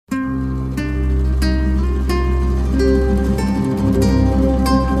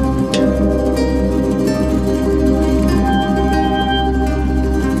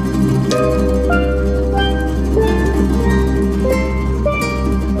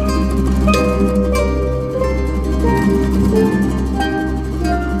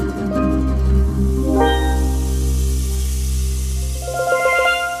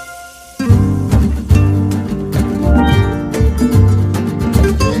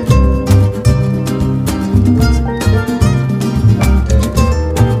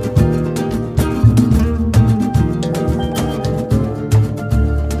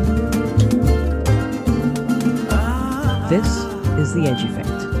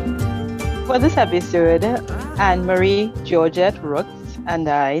For this episode, Anne Marie Georgette Rooks and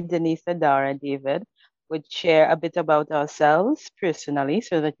I, Denise Dara David, would share a bit about ourselves personally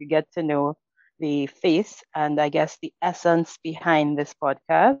so that you get to know the face and I guess the essence behind this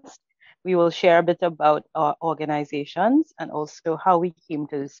podcast. We will share a bit about our organizations and also how we came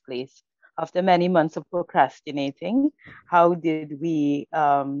to this place. After many months of procrastinating, how did we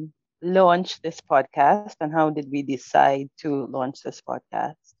launch this podcast and how did we decide to launch this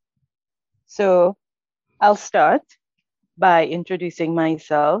podcast? So I'll start by introducing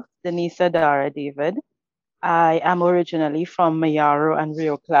myself, Denise Dara David. I am originally from Mayaro and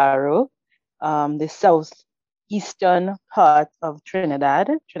Rio Claro, the southeastern part of Trinidad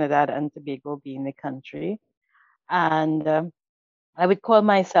and Tobago being the country. And I would call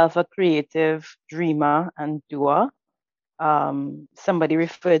myself a creative dreamer and doer. Somebody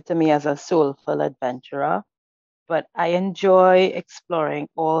referred to me as a soulful adventurer, but I enjoy exploring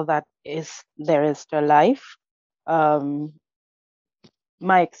all that there is to life. Um,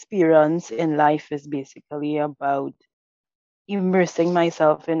 my experience in life is basically about immersing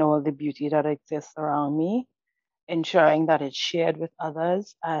myself in all the beauty that exists around me, ensuring that it's shared with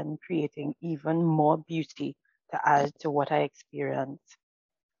others, and creating even more beauty to add to what I experience.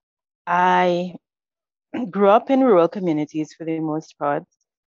 I grew up in rural communities for the most part.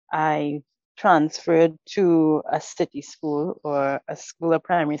 I transferred to a city school or a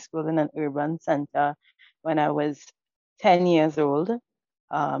primary school in an urban center when I was 10 years old.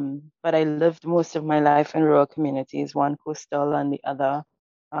 But I lived most of my life in rural communities, one coastal and the other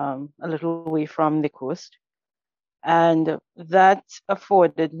a little away from the coast. And that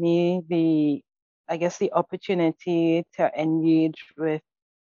afforded me the opportunity to engage with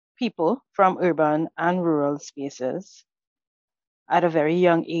people from urban and rural spaces. At a very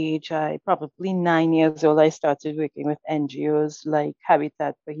young age, I probably 9 years old, I started working with NGOs like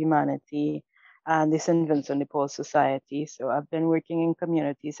Habitat for Humanity and the St. Vincent de Paul Society. So I've been working in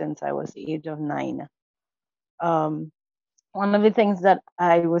community since I was the age of 9. Um, One of the things that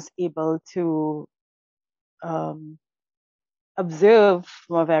I was able to um, observe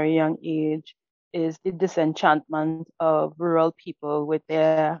from a very young age is the disenchantment of rural people with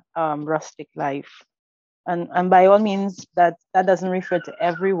their rustic life. And by all means, that doesn't refer to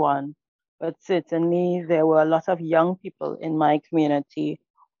everyone, but certainly there were a lot of young people in my community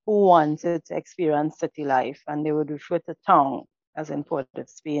who wanted to experience city life, and they would refer to town, as in Port of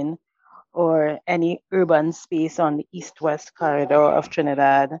Spain, or any urban space on the east-west corridor of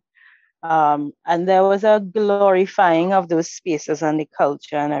Trinidad. And there was a glorifying of those spaces and the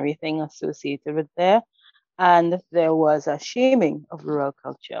culture and everything associated with there. And there was a shaming of rural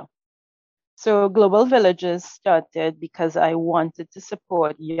culture. So Global Villages started because I wanted to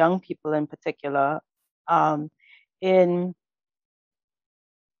support young people in particular in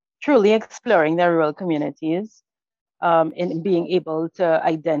truly exploring their rural communities, in being able to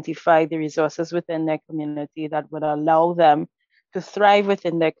identify the resources within their community that would allow them to thrive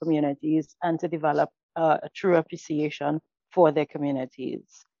within their communities and to develop a true appreciation for their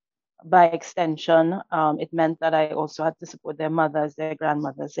communities. By extension, it meant that I also had to support their mothers, their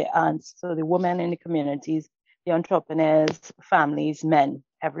grandmothers, their aunts, so the women in the communities, the entrepreneurs, families, men,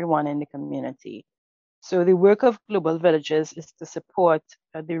 everyone in the community. So the work of Global Villages is to support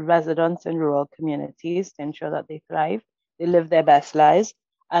the residents in rural communities to ensure that they thrive, they live their best lives,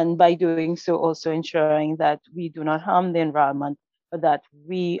 and by doing so also ensuring that we do not harm the environment, but that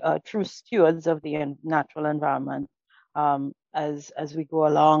we are true stewards of the natural environment as we go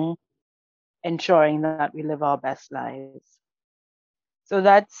along, ensuring that we live our best lives. So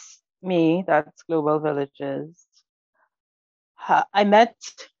that's me, that's Global Villages. I met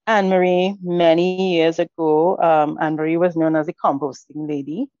Anne Marie many years ago. Anne Marie was known as a composting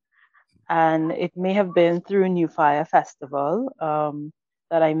lady, and it may have been through New Fire Festival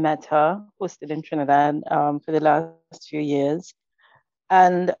that I met her, hosted in Trinidad for the last few years.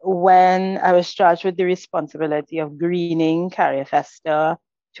 And when I was charged with the responsibility of greening Carrier Festa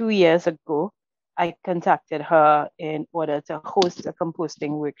 2 years ago, I contacted her in order to host a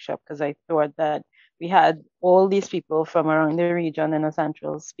composting workshop because I thought that we had all these people from around the region in a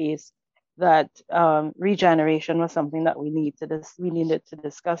central space that regeneration was something that we needed to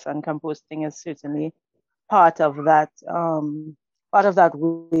discuss, and composting is certainly part of that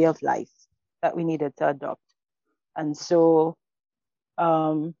way of life that we needed to adopt. And so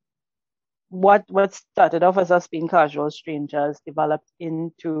um, what started off as us being casual strangers developed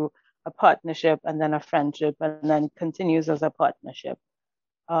into a partnership and then a friendship and then continues as a partnership.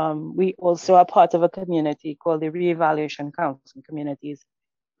 We also are part of a community called the Reevaluation Counseling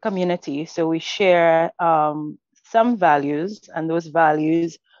Community. So we share some values, and those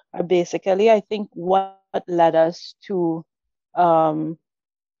values are basically, I think, what led us to um,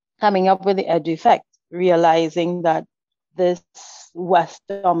 coming up with the edge effect, realizing that this West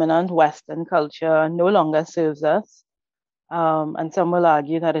dominant Western culture no longer serves us. And some will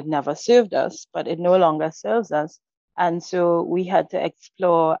argue that it never served us, but it no longer serves us. And so we had to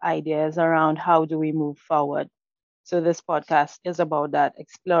explore ideas around how do we move forward. So this podcast is about that,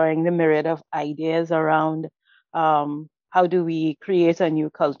 exploring the myriad of ideas around how do we create a new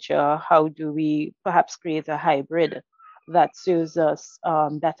culture? How do we perhaps create a hybrid that serves us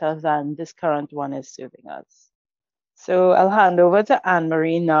better than this current one is serving us? So I'll hand over to Anne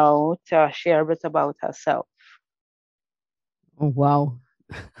Marie now to share a bit about herself. Oh, wow.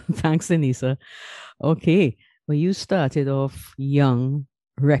 Thanks, Anissa. Okay. Well, you started off young,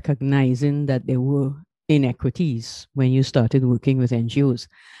 recognizing that there were inequities when you started working with NGOs.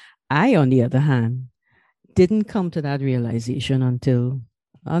 I, on the other hand, didn't come to that realization until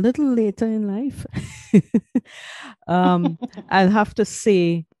a little later in life. I'll have to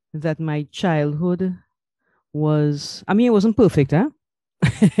say that my childhood was, I mean, it wasn't perfect, huh?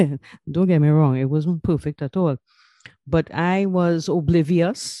 Don't get me wrong, it wasn't perfect at all. But I was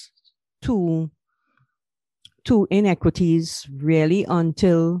oblivious to inequities really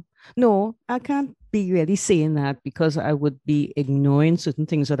until, no, I can't be really saying that because I would be ignoring certain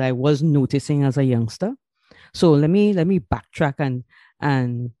things that I was noticing as a youngster. So let me backtrack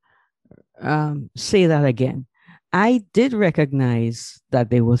and say that again. I did recognize that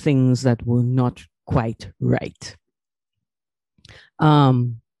there were things that were not quite right.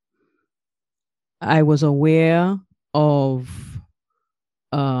 Um, I was aware of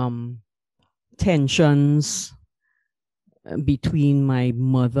um, tensions between my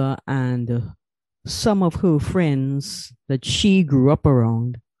mother and some of her friends that she grew up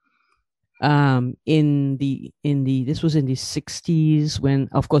around. In the this was in the 60s, when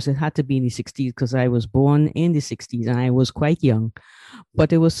of course it had to be in the 60s because I was born in the 60s and I was quite young,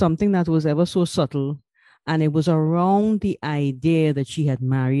 but it was something that was ever so subtle, and it was around the idea that she had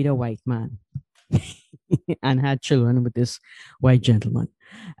married a white man and had children with this white gentleman.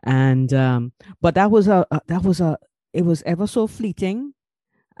 And but that was a it was ever so fleeting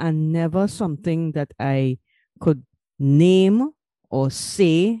and never something that I could name or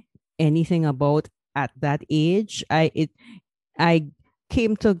say anything about at that age. I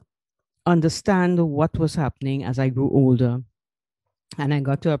came to understand what was happening as I grew older, and I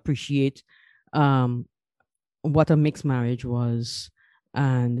got to appreciate um, what a mixed marriage was,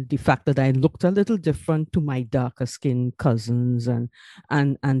 and the fact that I looked a little different to my darker skinned cousins, and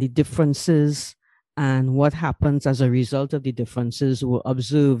the differences and what happens as a result of the differences were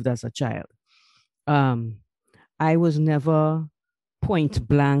observed as a child. Um, I was never point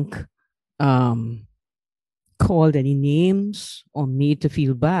blank um, called any names or made to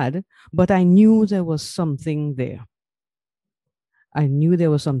feel bad, but I knew there was something there. I knew there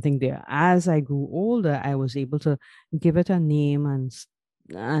was something there. As I grew older, I was able to give it a name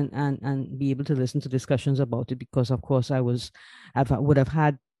and be able to listen to discussions about it because, of course, I would have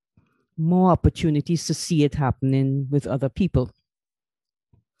had more opportunities to see it happening with other people.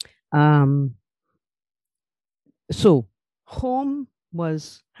 Um, so home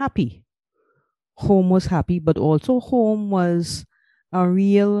was happy. Home was happy, but also home was a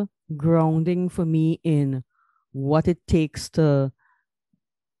real grounding for me in what it takes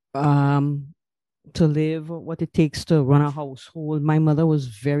um to live, what it takes to run a household. My mother was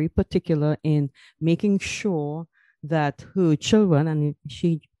very particular in making sure that her children, and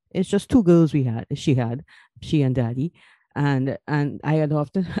it's just two girls she and daddy. And I had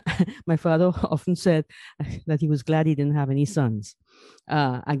often, my father often said that he was glad he didn't have any sons.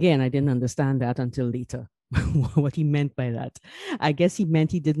 Again, I didn't understand that until later. What he meant by that. I guess he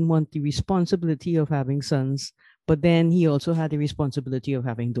meant he didn't want the responsibility of having sons, but then he also had the responsibility of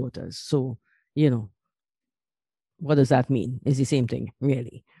having daughters. So, you know, what does that mean? It's the same thing,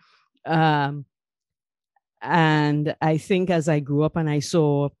 really. Um, and I think as I grew up and I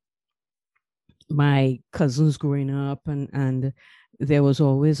saw my cousins growing up, and there was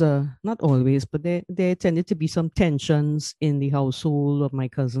always a, not always, but there tended to be some tensions in the household of my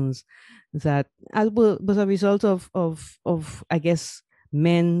cousins that was a result of I guess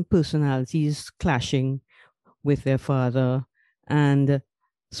men personalities clashing with their father. And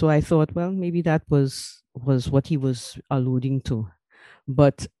so I thought, well, maybe that was what he was alluding to.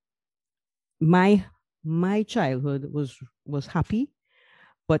 But my my childhood was happy,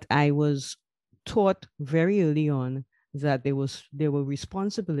 but I was taught very early on that there were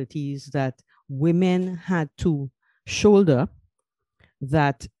responsibilities that women had to shoulder,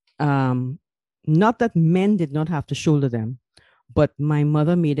 that not that men did not have to shoulder them, But my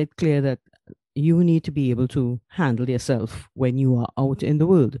mother made it clear that you need to be able to handle yourself when you are out in the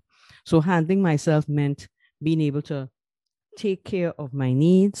world. So handling myself meant being able to take care of my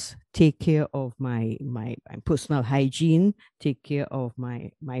needs, take care of my personal hygiene, take care of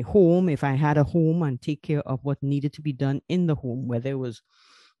my home if I had a home, and take care of what needed to be done in the home, whether it was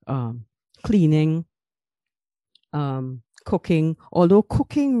um, cleaning, cooking. Although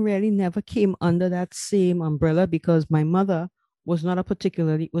cooking really never came under that same umbrella because my mother was not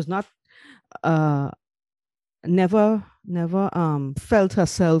uh never felt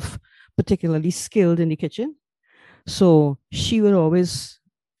herself particularly skilled in the kitchen. So she would always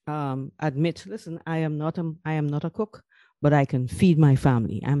admit, listen, I am not a cook, but I can feed my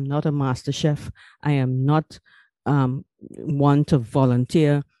family. I'm not a master chef. I am not one to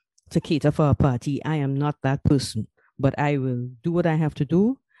volunteer to cater for a party. I am not that person, but I will do what I have to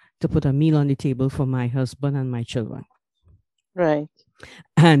do to put a meal on the table for my husband and my children. Right.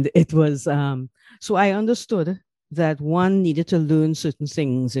 And it was, so I understood that one needed to learn certain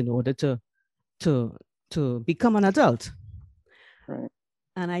things in order to, to become an adult. Right.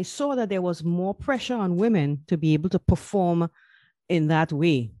 And I saw that there was more pressure on women to be able to perform in that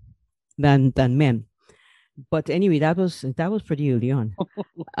way than men. But anyway, that was pretty early on.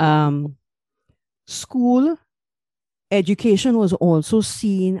 School education was also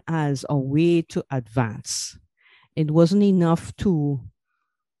seen as a way to advance. It wasn't enough to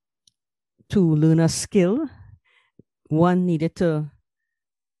learn a skill. One needed to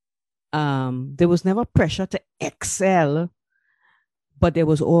there was never pressure to excel, but there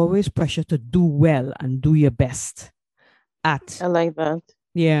was always pressure to do well and do your best at I like that.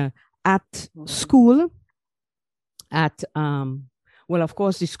 Yeah, at school, at well, of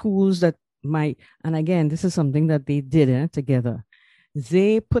course, the schools that and again, this is something that they did together.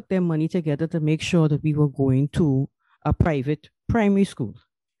 They put their money together to make sure that we were going to a private primary school.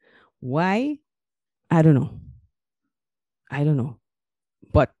 Why? I don't know.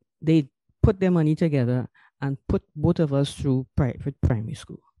 But they put their money together and put both of us through private primary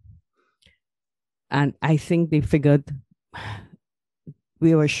school. And I think they figured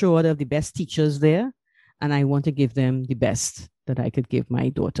we were assured of the best teachers there, and I want to give them the best that I could give my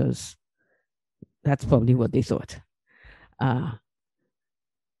daughters. That's probably what they thought.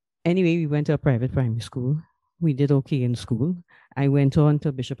 Anyway, we went to a private primary school. We did okay in school. I went on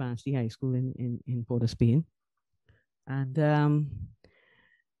to Bishop Anstey High School in Port of Spain. And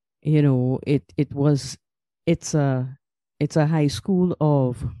it's a high school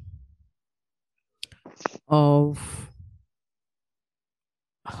of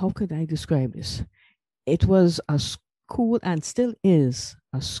how could I describe this? It was a school, and still is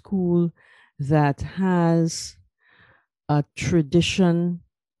a school, that has a tradition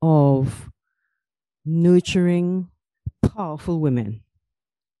of nurturing powerful women.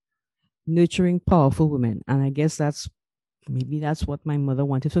 And I guess that's what my mother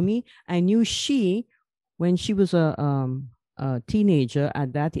wanted for me. I knew when she was a teenager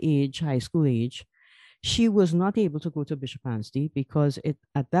at that age, high school age, she was not able to go to Bishop Anstey because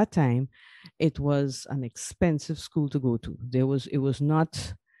at that time it was an expensive school to go to.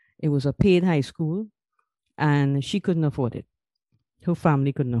 It was a paid high school, and she couldn't afford it. Her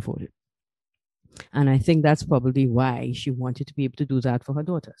family couldn't afford it. And I think that's probably why she wanted to be able to do that for her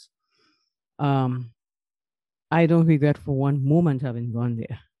daughters. I don't regret for one moment having gone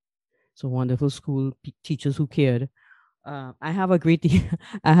there. It's a wonderful school, teachers who cared. I have a great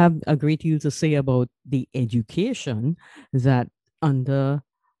deal to say about the education that under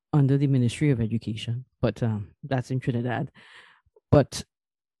the Ministry of Education, but that's in Trinidad. But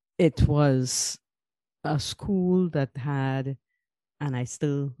it was a school that had, and I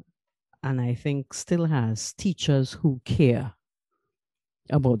think still has, teachers who care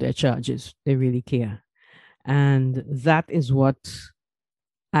about their charges. They really care. And that is what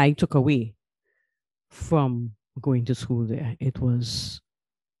I took away from going to school there. It was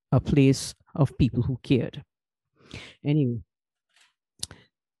a place of people who cared. Anyway,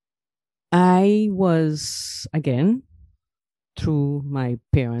 I was, again, through my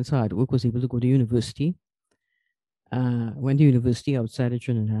parents' hard work, was able to go to university. Went to university outside of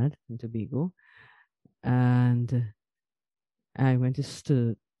Trinidad and Tobago, and I went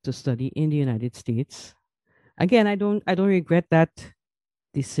to study in the United States. Again, I don't regret that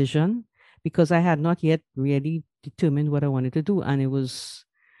decision because I had not yet really determined what I wanted to do, and it was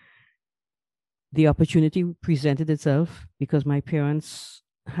the opportunity presented itself because my parents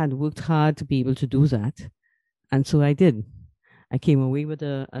had worked hard to be able to do that, and so I did. I came away with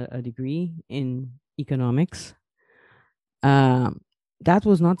a degree in economics. That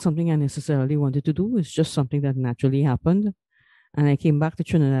was not something I necessarily wanted to do. It's just something that naturally happened. And I came back to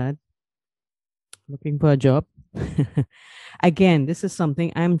Trinidad looking for a job. Again, this is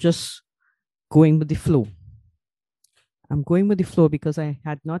something I'm just going with the flow. I'm going with the flow because I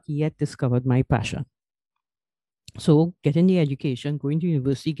had not yet discovered my passion. So getting the education, going to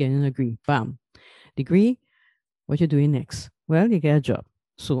university, getting a degree, bam. Degree, what you doing next? Well, you get a job.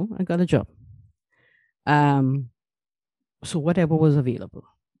 So I got a job. Um, so whatever was available.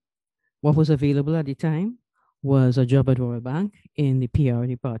 What was available at the time was a job at Royal Bank in the PR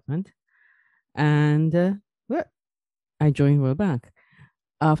department. And well, I joined Royal Bank.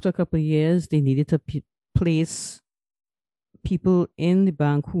 After a couple of years, they needed to place people in the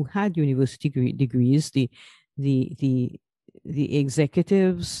bank who had university degrees. The the the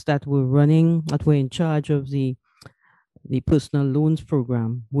executives that were running, that were in charge of the personal loans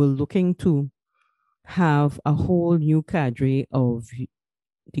program, were looking to have a whole new cadre of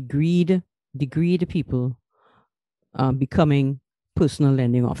degreed people becoming personal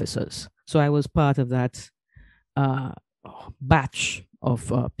lending officers. So I was part of that uh, batch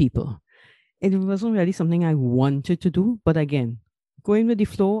of people. It wasn't really something I wanted to do, but again, going with the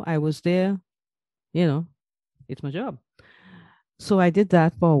flow, I was there, you know, it's my job. So I did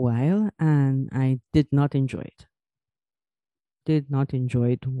that for a while and I did not enjoy it. Did not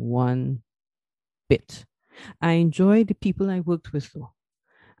enjoy it one bit. I enjoyed the people I worked with though.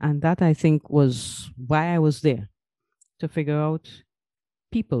 And that I think was why I was there, to figure out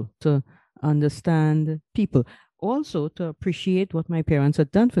people, to understand people, also to appreciate what my parents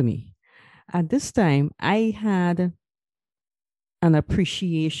had done for me. At this time, I had an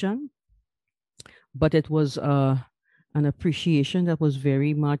appreciation, but it was an appreciation that was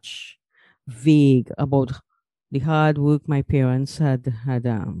very much vague about the hard work my parents had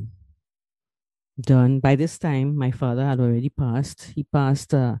done. By this time, my father had already passed. He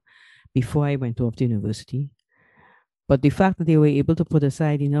passed before I went off to university. But the fact that they were able to put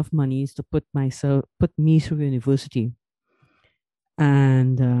aside enough monies to put me through university,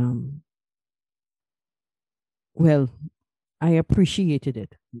 and well, I appreciated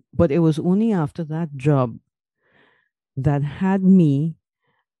it. But it was only after that job that had me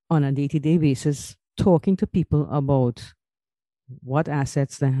on a day-to-day basis talking to people about what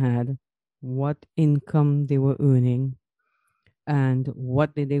assets they had, what income they were earning, and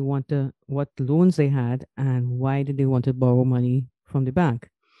what did they want to, what loans they had, and why did they want to borrow money from the bank.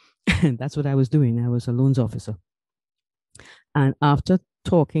 And that's what I was doing. I was a loans officer. And after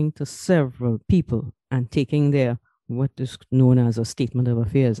talking to several people and taking their what is known as a statement of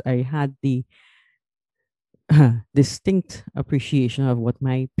affairs, I had the distinct appreciation of what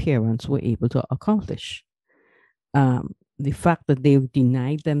my parents were able to accomplish. The fact that they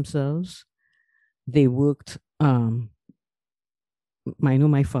denied themselves, they worked. I know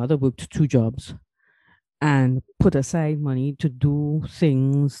my father worked 2 jobs and put aside money to do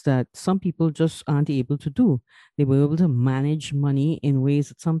things that some people just aren't able to do. They were able to manage money in ways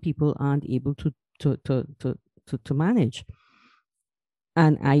that some people aren't able to manage.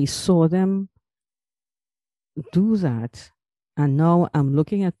 And I saw them do that. And now I'm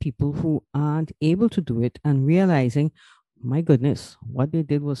looking at people who aren't able to do it and realizing, my goodness, what they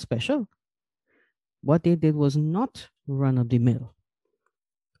did was special. What they did was not run of the mill.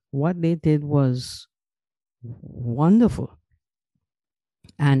 What they did was wonderful.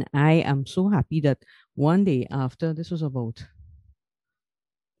 And I am so happy that one day after, this was about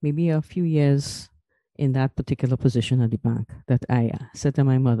maybe a few years in that particular position at the bank, that I said to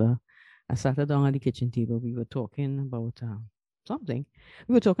my mother, I sat her down at the kitchen table. We were talking about something.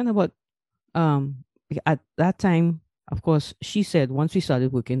 We were talking about, at that time, of course, she said, once we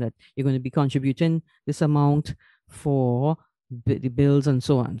started working, that you're going to be contributing this amount for the bills and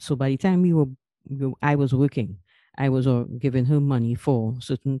so on. So by the time I was working, I was giving her money for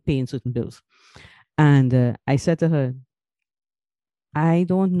paying certain bills. And I said to her, I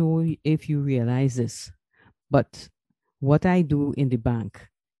don't know if you realize this, but what I do in the bank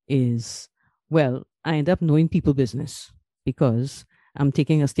is, well, I end up knowing people business because I'm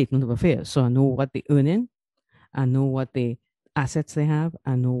taking a statement of affairs. So I know what they're earning, I know what the assets they have,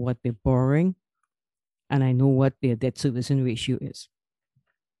 I know what they're borrowing, and I know what their debt servicing ratio is.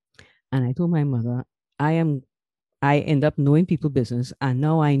 And I told my mother, I end up knowing people business, and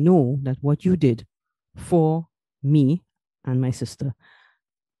now I know that what you did for me and my sister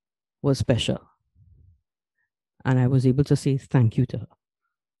was special. And I was able to say thank you to her.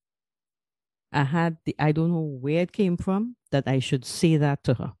 I don't know where it came from that I should say that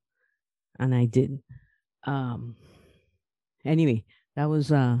to her. And I did. Anyway, that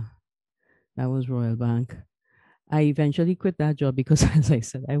was Royal Bank. I eventually quit that job because, as I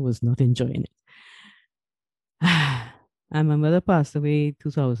said, I was not enjoying it. and my mother passed away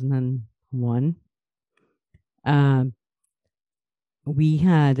 2001. We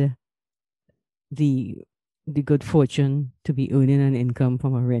had the good fortune to be earning an income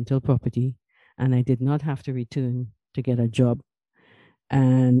from a rental property, and I did not have to return to get a job,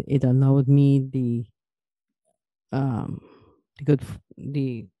 and it allowed me the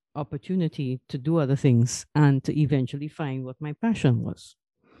opportunity to do other things and to eventually find what my passion was,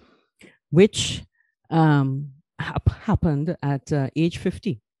 which happened at age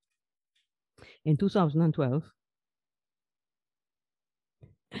 50 in 2012.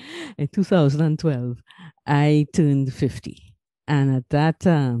 In 2012, I turned 50. And at that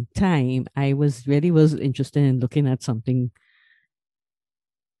time, I was interested in looking at something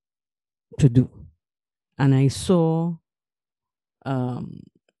to do. And I saw a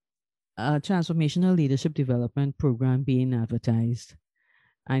transformational leadership development program being advertised.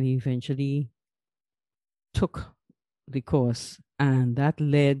 And eventually took the course. And that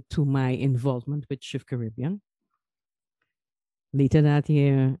led to my involvement with Shift Caribbean. Later that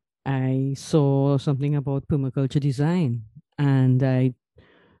year, I saw something about permaculture design, and I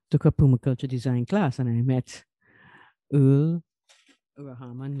took a permaculture design class, and I met Earl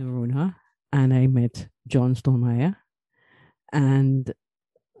Rahman Noronha, and I met John Stonemeyer, and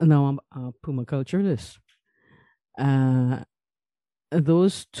now I'm a permaculturalist.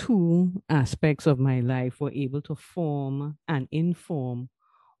 Those two aspects of my life were able to form and inform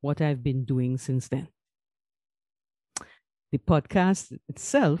what I've been doing since then. The podcast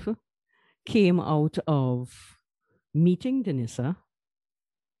itself came out of meeting Denisa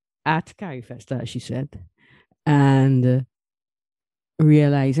at CARIFESTA, as she said, and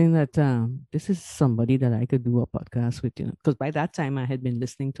realizing that this is somebody that I could do a podcast with, because by that time I had been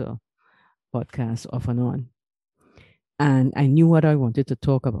listening to podcasts off and on, and I knew what I wanted to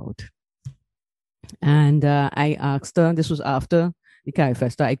talk about. And I asked her, this was after the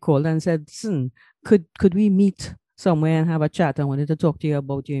CARIFESTA, I called her and said, listen, could we meet somewhere and have a chat? I wanted to talk to you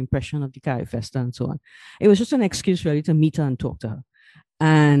about your impression of the CARIFESTA and so on. It was just an excuse really to meet her and talk to her.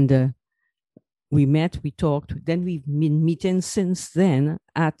 And we met, we talked. Then we've been meeting since then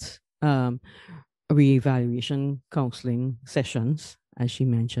at reevaluation counseling sessions, as she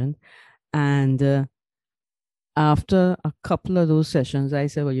mentioned. And after a couple of those sessions, I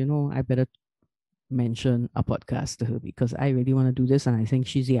said, well, I better mention a podcast to her because I really want to do this and I think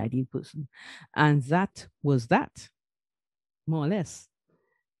she's the ideal person. And that was that, more or less.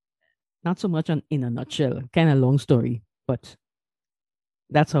 Not so much in a nutshell, kind of long story, but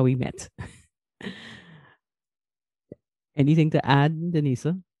that's how we met. Anything to add,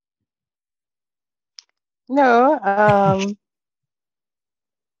 Denisa? No,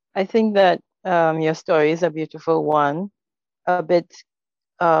 I think that your story is a beautiful one, a bit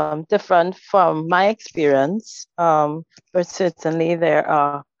different from my experience, but certainly there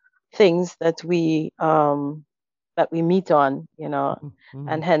are things that we meet on, mm-hmm.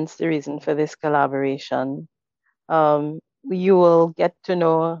 and hence the reason for this collaboration. You will get to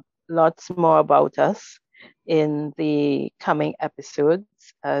know lots more about us in the coming episodes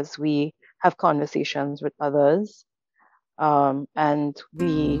as we have conversations with others. And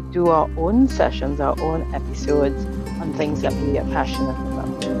we do our own sessions, our own episodes on things that we are passionate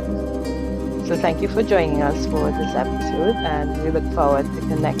about. So thank you for joining us for this episode, and we look forward to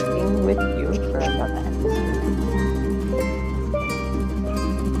connecting with you for another episode.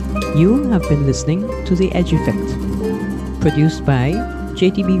 You have been listening to The Edge Effect, produced by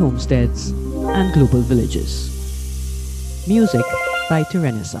JTB Homesteads and Global Villages. Music by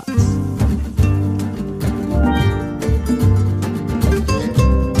Tyrannosaurus.